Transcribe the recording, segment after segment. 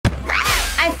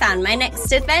I found my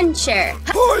next adventure.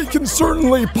 I can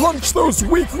certainly punch those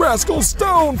weak rascals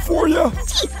down for you.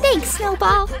 Gee, thanks,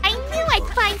 Snowball. I knew I'd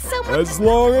find someone. As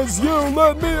long as you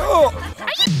let me up.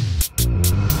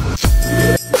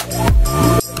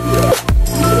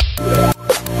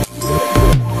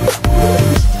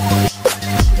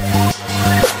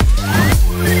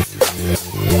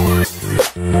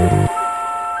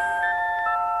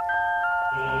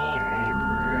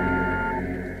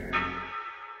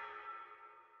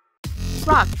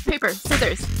 Rock, paper,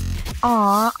 scissors.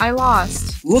 Aw, I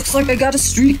lost. Looks like I got a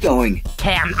streak going.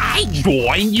 Can I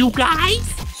join you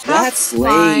guys? That's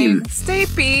lame. Fine. Stay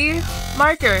B.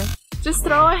 Marker. Just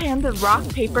throw a hand of rock,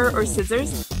 paper, or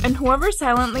scissors, and whoever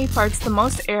silently farts the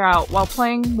most air out while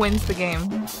playing wins the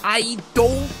game. I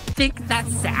don't think that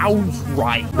sounds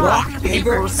right. Rock,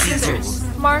 paper, scissors.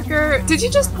 Marker, did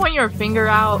you just point your finger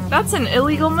out? That's an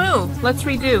illegal move. Let's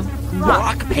redo.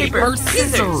 Rock, paper,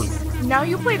 scissors. Now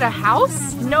you play the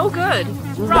house? No good.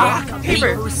 Rock,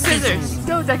 paper, scissors.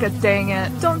 Dodeca, dang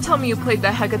it. Don't tell me you played the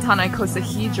Hekaton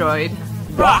Icosahedroid.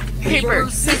 Rock, paper,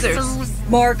 scissors.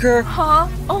 Marker. Huh?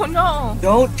 Oh no.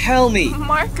 Don't tell me.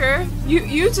 Marker,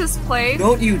 you just played.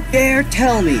 Don't you dare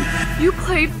tell me. You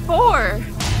played 4.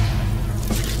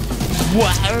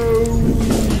 Whoa!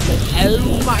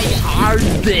 Oh my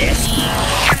hardest!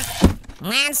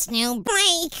 That's new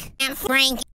Blake and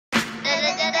Frank.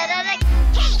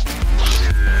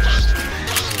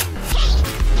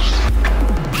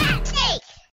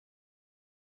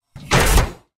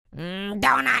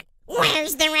 Donut,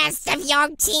 where's the rest of your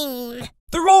team?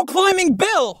 They're all climbing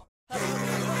Bill!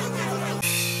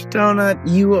 Donut,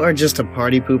 you are just a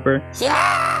party pooper.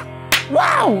 Yeah!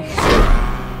 Wow!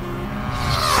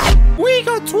 We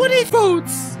got 20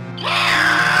 votes!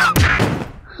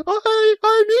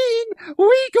 I mean,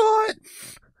 we got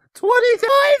 25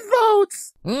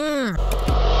 votes!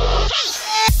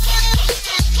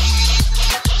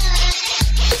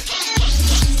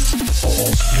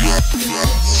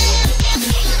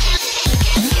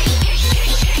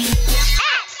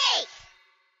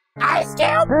 Ice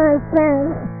Cube?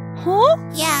 Huh?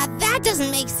 Yeah, that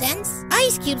doesn't make sense.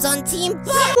 Ice Cube's on Team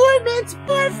Performance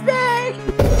birthday!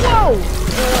 Whoa!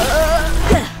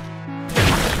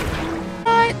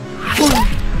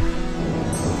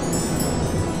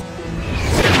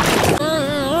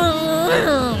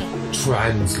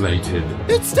 Translated.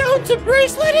 It's down to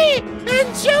Bracelety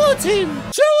and Gelatin!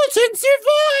 Gelatin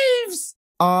survives!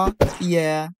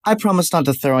 Yeah. I promise not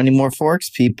to throw any more forks,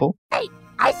 people. Hey,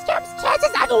 Ice Cube's chances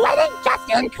of winning just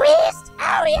increased!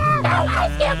 Oh yeah! No,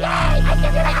 Ice Cube, yay! Ice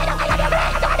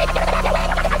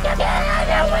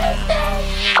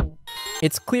Cube,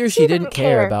 It's clear she didn't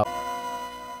care about...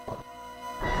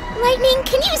 Lightning,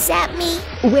 can you zap me?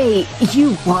 Wait,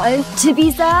 you want to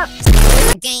be zapped?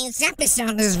 Today's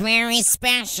episode is very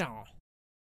special.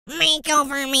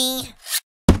 Makeover me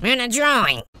and a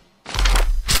drawing.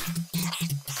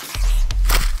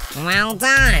 Well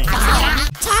done.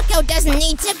 Taco doesn't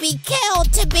need to be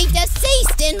killed to be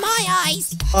deceased in my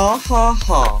eyes. Ha ha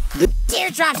ha.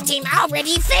 Teardrop's team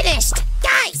already finished.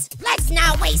 Guys, let's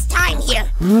not waste time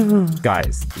here.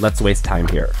 Guys, let's waste time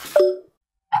here.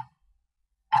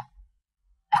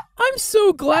 I'm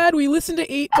so glad we listened to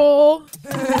 8-Ball.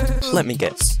 Let me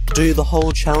guess. Do the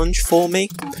whole challenge for me?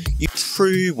 Your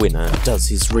true winner does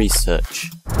his research.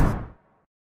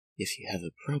 If you have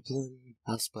a problem,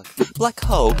 ask Black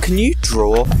Hole, can you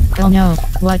draw? Oh no,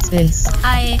 what's this?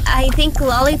 I think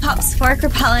Lollipop's fork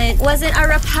repellent wasn't a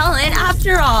repellent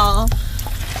after all.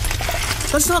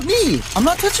 That's not me! I'm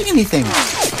not touching anything!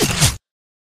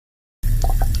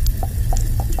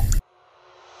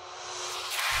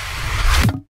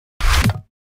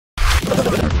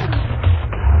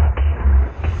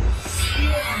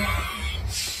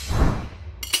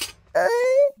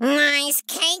 Nice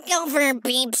cake over,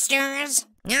 Beepsters.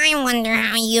 I wonder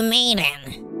how you made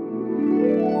it.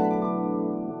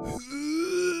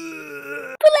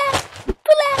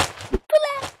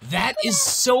 That is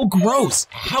so gross!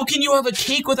 How can you have a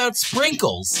cake without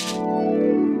sprinkles?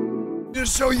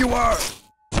 Just so you are.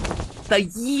 The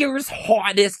year's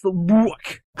hottest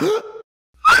look.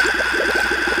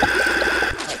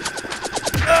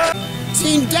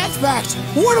 Team Deathmatch!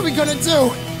 What are we gonna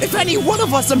do? If any one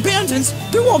of us abandons,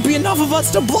 there won't be enough of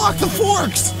us to block the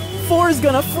forks! 4's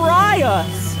gonna fry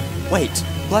us! Wait,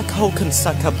 Black Hole can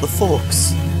suck up the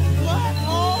forks.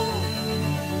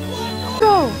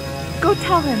 Go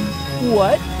tell him.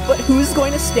 What? But who's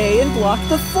going to stay and block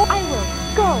the fork? I will.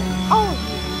 Go. All of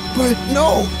you. But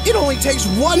no! It only takes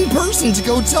one person to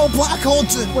go tell Black Hole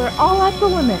to— We're all at the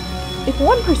limit. If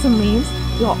one person leaves,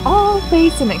 you'll all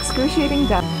face an excruciating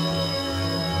death.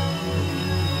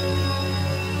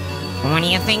 What do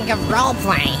you think of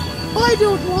roleplay? I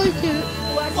don't like it.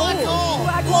 Black hole!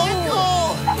 Black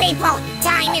hole! People,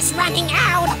 time is running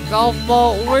out! Golf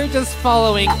ball, we're just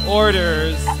following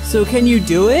orders. So can you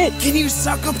do it? Can you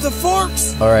suck up the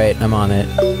forks? Alright, I'm on it.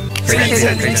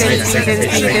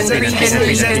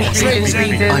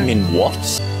 I'm in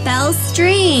what? Bell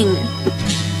string.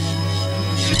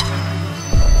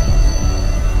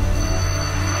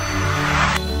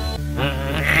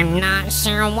 I'm not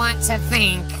sure what to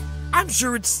think. I'm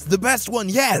sure it's the best one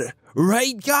yet.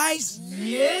 Right, guys?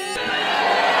 Yeah!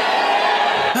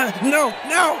 No,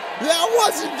 that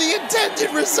wasn't the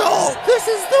intended result! This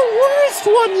is the worst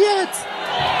one yet!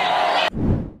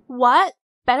 What?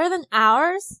 Better than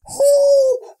ours?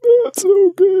 That's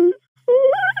okay.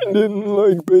 I didn't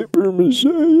like paper mache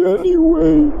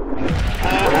anyway.